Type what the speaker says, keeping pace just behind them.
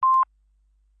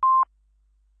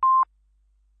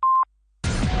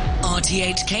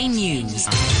RTHK News.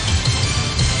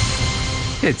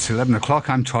 It's 11 o'clock.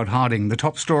 I'm Todd Harding. The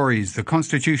top stories. The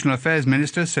Constitutional Affairs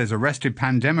Minister says arrested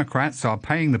pan-Democrats are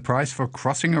paying the price for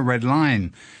crossing a red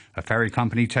line. A ferry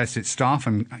company tests its staff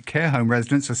and care home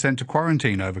residents are sent to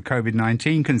quarantine over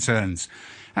COVID-19 concerns.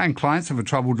 And clients of a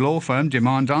troubled law firm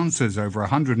demand answers over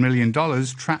 $100 million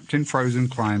trapped in frozen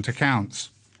client accounts.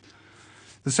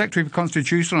 The Secretary for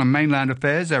Constitutional and Mainland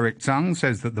Affairs, Eric Tsang,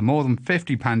 says that the more than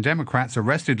 50 pan-Democrats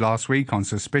arrested last week on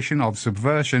suspicion of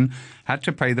subversion had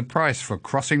to pay the price for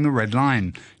crossing the red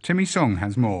line. Timmy Song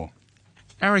has more.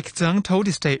 Eric Tsang told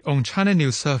the state-owned China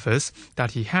News Service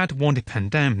that he had warned the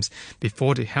Pan-Dems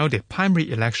before they held a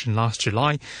primary election last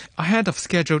July, ahead of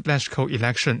scheduled legislative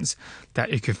elections,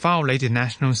 that it could violate the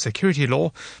national security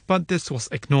law, but this was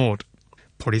ignored.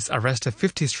 Police arrested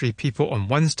 53 people on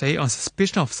Wednesday on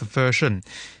suspicion of subversion,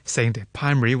 saying the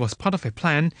primary was part of a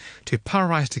plan to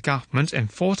paralyze the government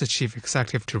and force the chief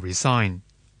executive to resign.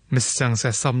 Mr. Tsang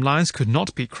said some lines could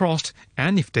not be crossed,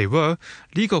 and if they were,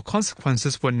 legal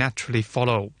consequences would naturally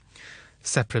follow.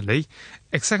 Separately,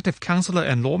 Executive Councillor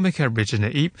and lawmaker Regina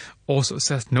Ip also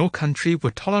says no country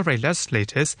would tolerate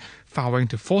legislators vowing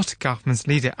to force the government's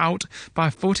leader out by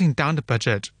voting down the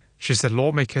budget. She said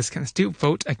lawmakers can still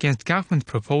vote against government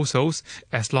proposals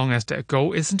as long as their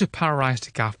goal isn't to paralyze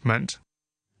the government.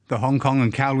 The Hong Kong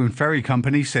and Kowloon Ferry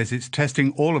Company says it's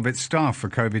testing all of its staff for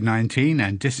COVID-19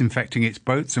 and disinfecting its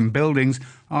boats and buildings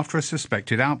after a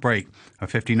suspected outbreak. A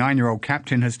 59-year-old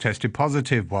captain has tested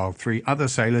positive, while 3 other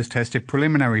sailors tested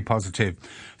preliminary positive.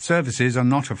 Services are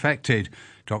not affected.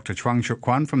 Dr. Chuang Shuk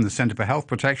Kwan from the Centre for Health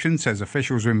Protection says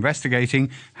officials are investigating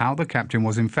how the captain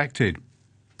was infected.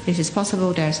 It is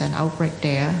possible there's an outbreak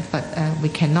there, but we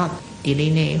cannot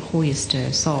delineate who is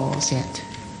the source yet.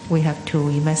 We have to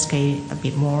investigate a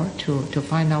bit more to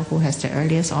find out who has the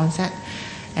earliest onset.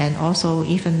 And also,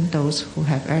 even those who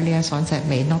have earliest onset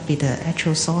may not be the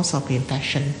actual source of the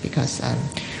infection, because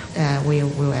we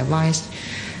will advise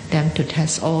them to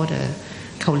test all the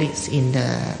colleagues in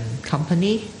the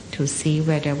company to see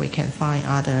whether we can find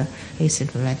other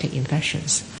asymptomatic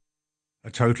infections. A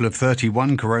total of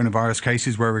 31 coronavirus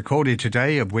cases were recorded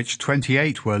today, of which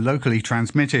 28 were locally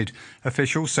transmitted.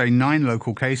 Officials say 9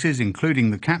 local cases, including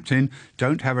the captain,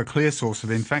 don't have a clear source of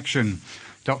infection.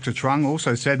 Dr. Chuang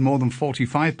also said more than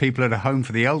 45 people at a home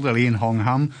for the elderly in Hong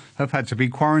Kong have had to be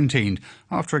quarantined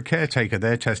after a caretaker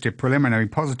there tested preliminary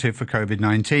positive for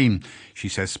COVID-19. She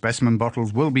says specimen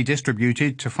bottles will be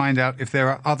distributed to find out if there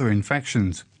are other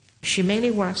infections. She mainly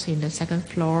works in the second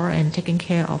floor and taking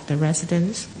care of the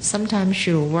residents. Sometimes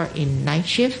she will work in night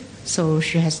shift, so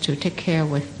she has to take care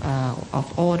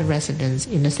of all the residents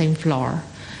in the same floor.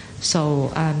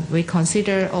 So we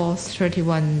consider all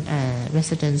 31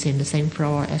 residents in the same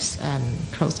floor as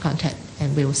close contact,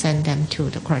 and we will send them to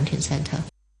the quarantine center.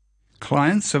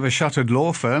 Clients of a shuttered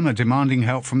law firm are demanding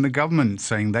help from the government,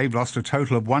 saying they've lost a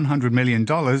total of $100 million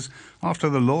after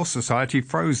the Law Society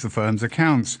froze the firm's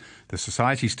accounts. The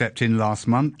society stepped in last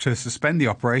month to suspend the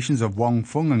operations of Wong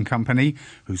Fung and Company,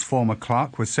 whose former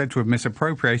clerk was said to have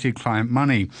misappropriated client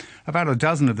money. About a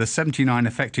dozen of the 79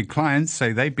 affected clients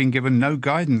say they've been given no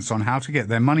guidance on how to get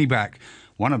their money back.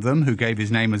 One of them, who gave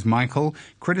his name as Michael,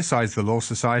 criticised the Law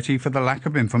Society for the lack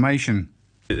of information.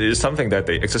 It is something that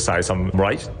they exercise some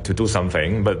right to do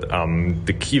something, but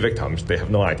the key victims, they have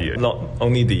no idea. Not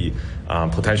only the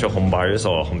potential home buyers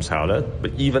or home seller,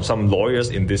 but even some lawyers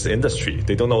in this industry.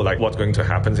 They don't know what's going to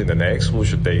happen in the next, who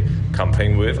should they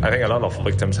campaign with. I think a lot of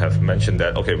victims have mentioned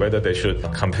that, whether they should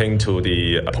campaign to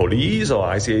the police or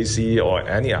ICAC or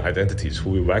any identities who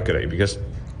will regulate, because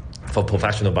for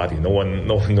professional body, no one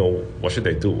know what should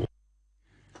they do.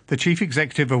 The chief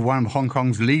executive of one of Hong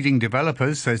Kong's leading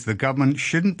developers says the government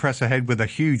shouldn't press ahead with a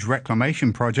huge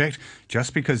reclamation project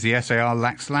just because the SAR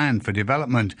lacks land for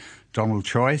development. Donald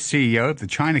Choi, CEO of the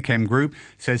Chinachem Group,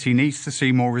 says he needs to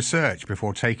see more research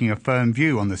before taking a firm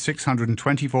view on the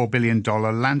 $624 billion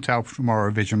Lantau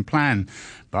Tomorrow Vision plan.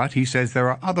 But he says there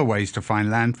are other ways to find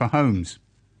land for homes.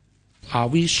 Are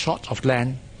we short of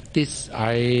land? This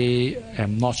I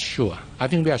am not sure. I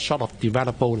think we are short of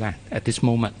developable land at this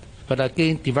moment. But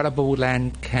again, developable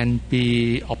land can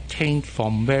be obtained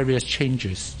from various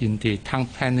changes in the town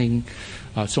planning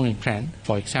zoning plan.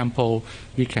 For example,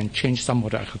 we can change some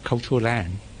of the agricultural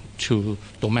land to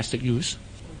domestic use.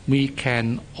 We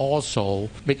can also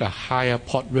make a higher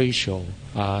plot ratio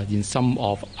in some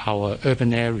of our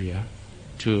urban area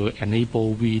to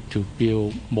enable we to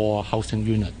build more housing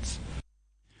units.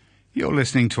 You're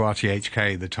listening to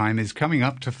RTHK. The time is coming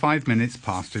up to 5 minutes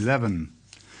past 11.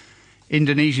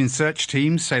 Indonesian search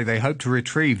teams say they hope to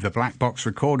retrieve the black box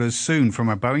recorders soon from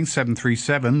a Boeing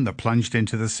 737 that plunged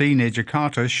into the sea near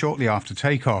Jakarta shortly after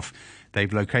takeoff.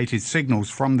 They've located signals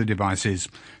from the devices.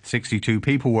 62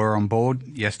 people were on board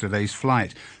yesterday's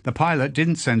flight. The pilot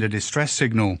didn't send a distress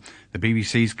signal. The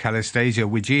BBC's Kalastasia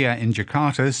Wijaya in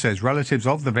Jakarta says relatives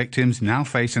of the victims now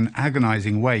face an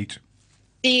agonising wait.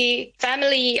 The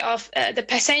family of the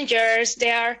passengers, they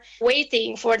are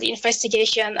waiting for the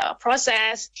investigation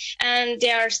process, and they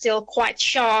are still quite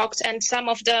shocked. And some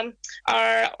of them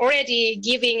are already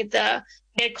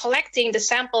they're collecting the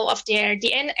sample of their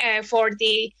DNA for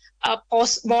the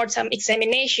post-mortem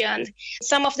examination.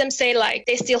 Some of them say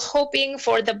they're still hoping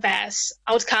for the best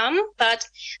outcome, but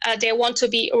they want to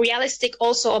be realistic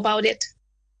also about it.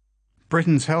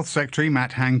 Britain's Health Secretary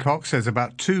Matt Hancock says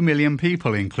about 2 million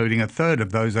people, including a third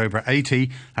of those over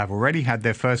 80, have already had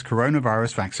their first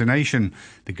coronavirus vaccination.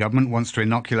 The government wants to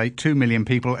inoculate 2 million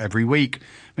people every week.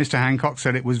 Mr Hancock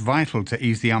said it was vital to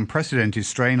ease the unprecedented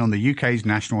strain on the UK's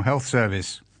National Health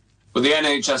Service. Well, the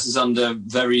NHS is under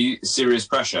very serious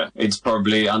pressure. It's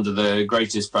probably under the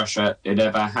greatest pressure it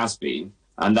ever has been.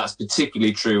 And that's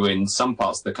particularly true in some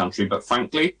parts of the country, but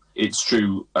frankly, it's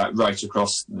true right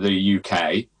across the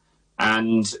UK.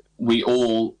 And we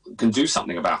all can do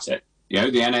something about it. The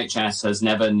NHS has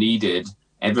never needed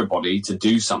everybody to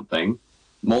do something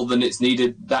more than it's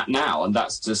needed that now, and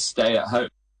that's to stay at home.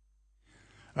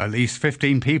 At least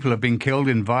 15 people have been killed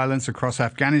in violence across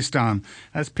Afghanistan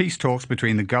as peace talks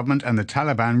between the government and the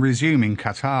Taliban resume in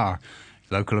Qatar.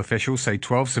 Local officials say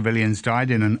 12 civilians died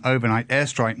in an overnight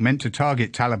airstrike meant to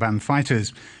target Taliban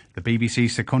fighters. The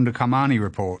BBC's Sekunda Kamani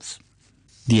reports.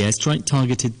 The airstrike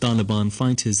targeted Taliban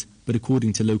fighters, but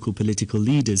according to local political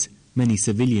leaders, many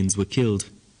civilians were killed.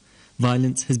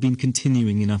 Violence has been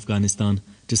continuing in Afghanistan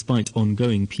despite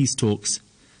ongoing peace talks.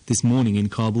 This morning in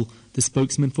Kabul, the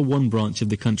spokesman for one branch of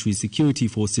the country's security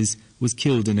forces was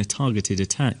killed in a targeted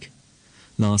attack.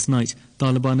 Last night,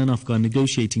 Taliban and Afghan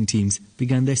negotiating teams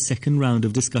began their second round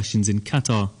of discussions in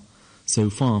Qatar.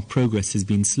 So far, progress has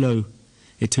been slow.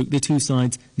 It took the two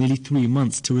sides nearly 3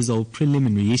 months to resolve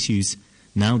preliminary issues.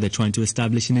 Now they're trying to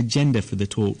establish an agenda for the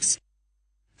talks.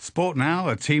 Sport now.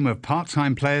 A team of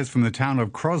part-time players from the town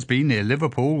of Crosby near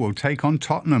Liverpool will take on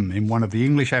Tottenham in one of the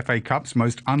English FA Cup's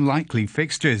most unlikely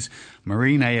fixtures.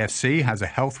 Marine AFC has a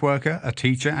health worker, a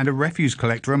teacher and a refuse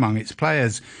collector among its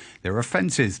players. There are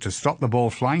fences to stop the ball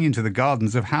flying into the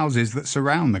gardens of houses that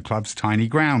surround the club's tiny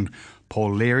ground.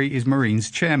 Paul Leary is Marine's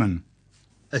chairman.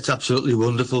 It's absolutely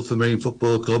wonderful for Marine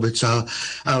Football Club. It's our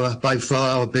by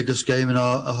far our biggest game in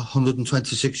our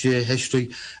 126-year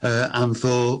history, and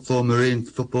for Marine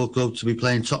Football Club to be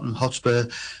playing Tottenham Hotspur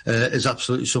is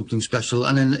absolutely something special.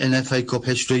 And in FA Cup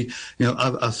history,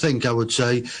 I think I would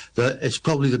say that it's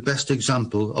probably the best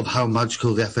example of how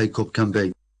magical the FA Cup can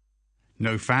be.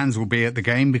 No fans will be at the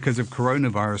game because of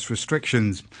coronavirus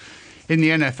restrictions. In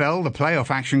the NFL, the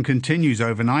playoff action continues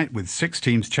overnight with 6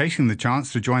 teams chasing the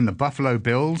chance to join the Buffalo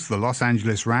Bills, the Los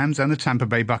Angeles Rams and the Tampa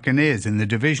Bay Buccaneers in the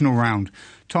divisional round.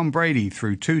 Tom Brady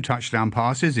threw 2 touchdown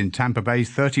passes in Tampa Bay's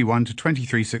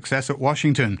 31-23 success at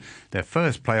Washington, their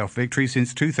first playoff victory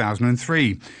since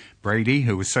 2003. Brady,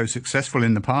 who was so successful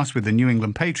in the past with the New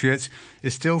England Patriots,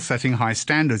 is still setting high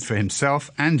standards for himself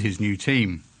and his new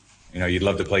team. You'd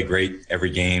love to play great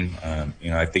every game.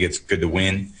 I think it's good to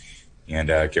win. And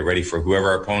get ready for whoever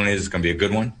our opponent is. It's going to be a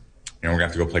good one. We're going to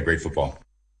have to go play great football.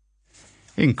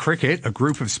 In cricket, a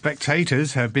group of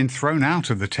spectators have been thrown out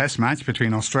of the test match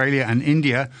between Australia and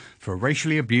India for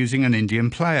racially abusing an Indian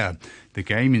player. The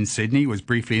game in Sydney was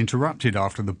briefly interrupted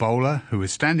after the bowler, who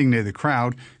was standing near the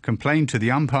crowd, complained to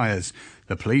the umpires.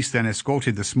 The police then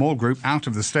escorted the small group out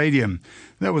of the stadium.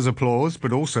 There was applause,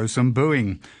 but also some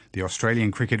booing. The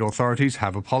Australian cricket authorities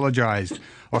have apologised.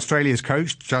 Australia's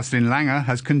coach, Justin Langer,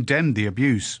 has condemned the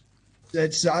abuse.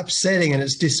 It's upsetting and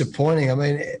it's disappointing. I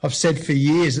mean, I've said for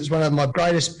years, it's one of my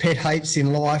greatest pet hates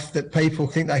in life that people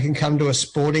think they can come to a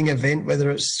sporting event, whether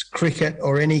it's cricket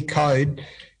or any code,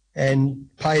 and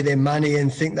pay their money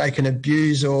and think they can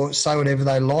abuse or say whatever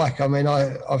they like. I mean,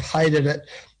 I've hated it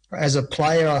as a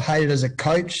player. I hate it as a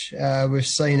coach. We've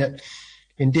seen it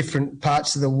in different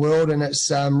parts of the world, and it's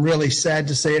really sad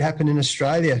to see it happen in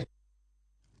Australia.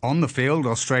 On the field,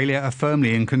 Australia are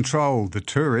firmly in control. The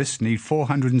tourists need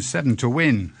 407 to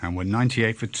win and were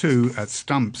 98 for 2 at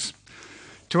stumps.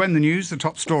 To end the news, the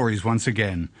top stories once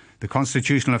again. The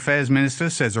Constitutional Affairs Minister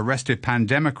says arrested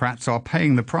Pan-Democrats are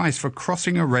paying the price for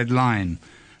crossing a red line.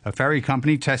 A ferry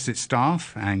company tests its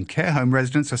staff and care home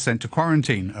residents are sent to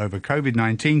quarantine over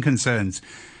COVID-19 concerns.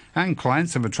 And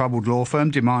clients of a troubled law firm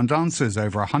demand answers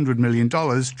over $100 million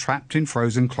trapped in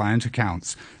frozen client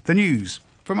accounts. The news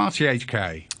From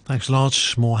RTHK. Thanks a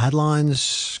lot. More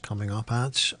headlines coming up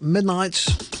at midnight.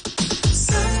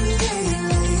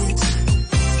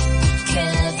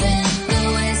 Kevin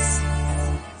Lewis,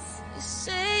 you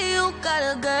say you got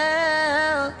a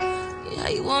girl. How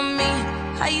you want me?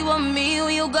 How you want me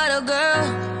when you got a girl?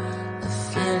 The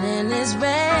feeling is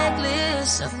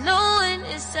reckless of knowing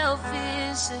it's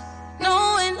selfish,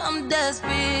 knowing I'm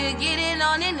desperate, getting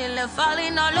on in and left,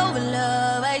 falling all over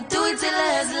love. I do it till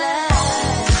last.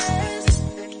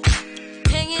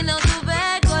 Hanging on too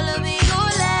bad, calling me your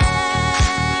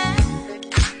last.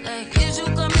 Like, is you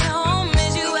coming home?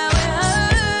 Is you out with her?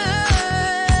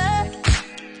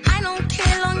 I don't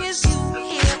care long as you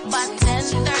here by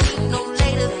 10:30, no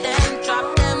later than drop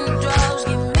them drugs.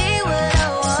 Give me what I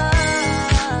want.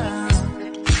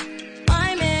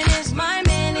 My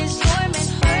man is your man,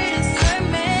 hurt is her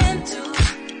man too.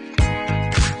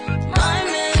 My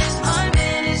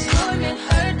man is your man,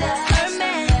 hurt that's her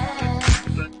man.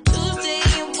 Tuesday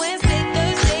and Wednesday,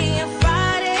 Thursday and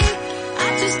Friday, I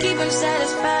just keep him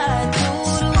satisfied through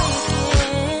the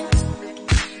weekend.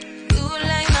 You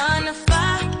like 9 to 5,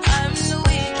 I'm the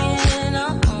weekend.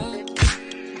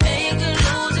 Make him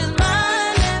lose his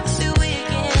mind every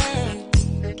weekend.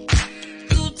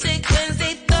 You take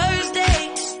Wednesday, Thursday,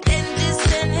 then just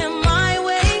send him my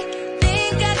way.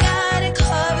 Think I got it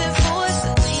covered for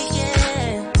the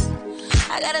weekend.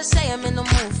 I gotta say I'm in the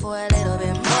mood for a little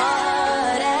bit more.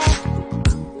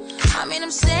 I mean,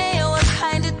 I'm saying what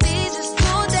kind of these just 2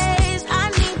 days. I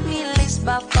need me at least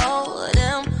by 4 of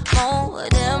them, more of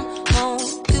them, more.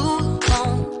 You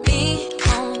want me,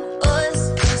 on us.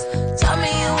 Just tell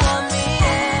me you want me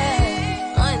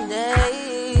one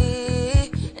day,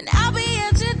 and I'll be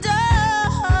at your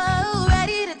door,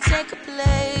 ready to take a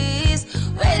place,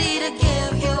 ready to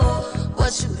give you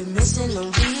what you've been missing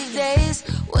on these days,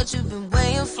 what you've been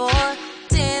waiting for.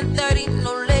 10:30,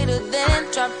 no later than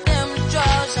drop them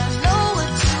draws. I know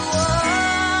what you want.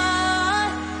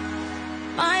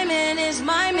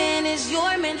 My man is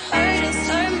your man, hurt is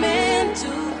her man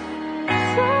too.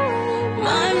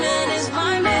 My man is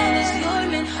your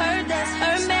man, hurt that's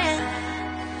her man.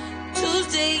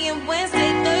 Tuesday and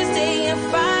Wednesday, Thursday and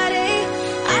Friday,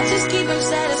 I just keep him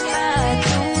satisfied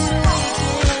through the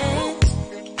weekend.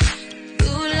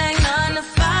 You like 9 to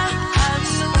 5, I'm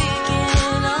the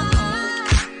weekend.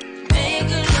 Make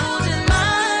him lose his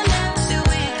mind every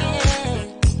weekend.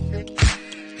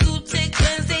 You take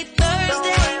Wednesday,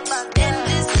 Thursday, then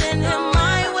just send him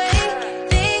my way.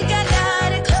 Think I got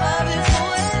it covered for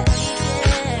the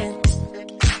weekend.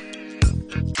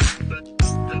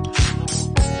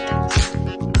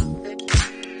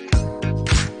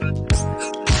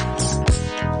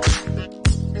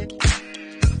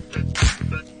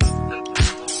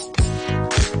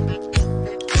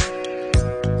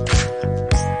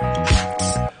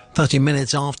 30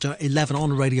 minutes after 11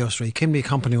 on Radio 3. Keeping you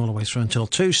company all the way through until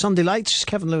 2. Sunday late.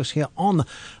 Kevin Lewis here on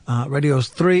Radio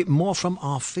 3. More from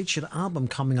our featured album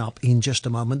coming up in just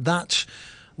a moment. That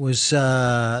was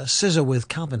SZA with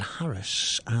Calvin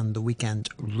Harris and the Weekend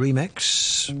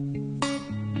remix.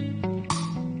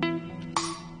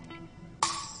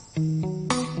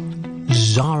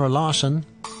 Zara Larsson.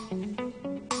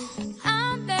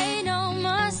 I may know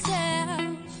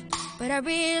myself, but I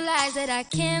realize that I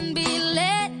can be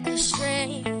led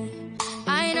astray.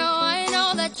 I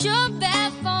know that you're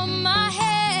bad for my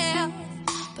health,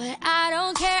 but I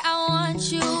don't care, I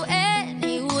want you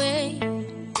anyway.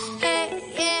 Hey,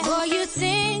 yeah. Boy, you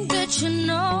think that you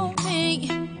know me,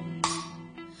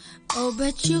 oh,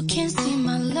 but you can't see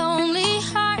my lonely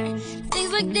heart.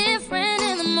 Things look different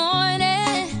in the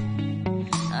morning.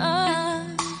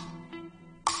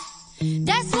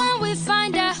 That's when we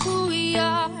find out who we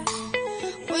are.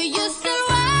 Will you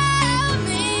surround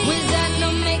me without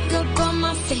no makeup on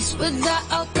my face, without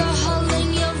alcohol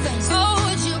in your veins? Oh,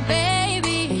 would you,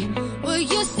 baby? Will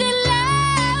you still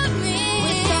love me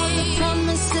with all the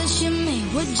promises you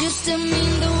made? Would you still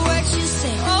mean the words you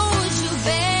say? Oh, would you,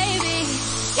 baby?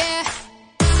 Yeah.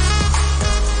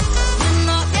 You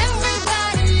know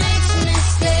everybody makes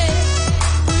mistakes.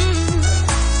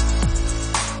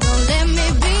 Don't let me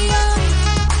be yours.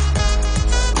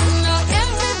 You know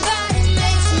everybody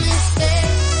makes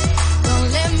mistakes. Don't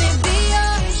let me be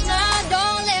yours. Nah,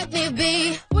 don't let me be.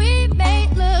 We may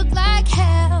look like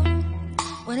hell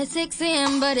when it's 6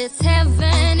 a.m., but it's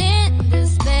heaven in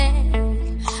this bed.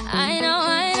 I know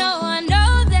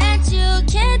that you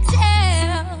can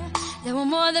tell that we're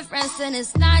more than friends, and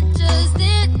it's not just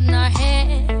in our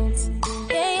heads.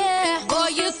 Yeah, boy,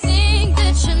 you think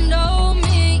that you know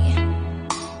me,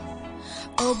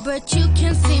 oh, but you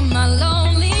can see my lonely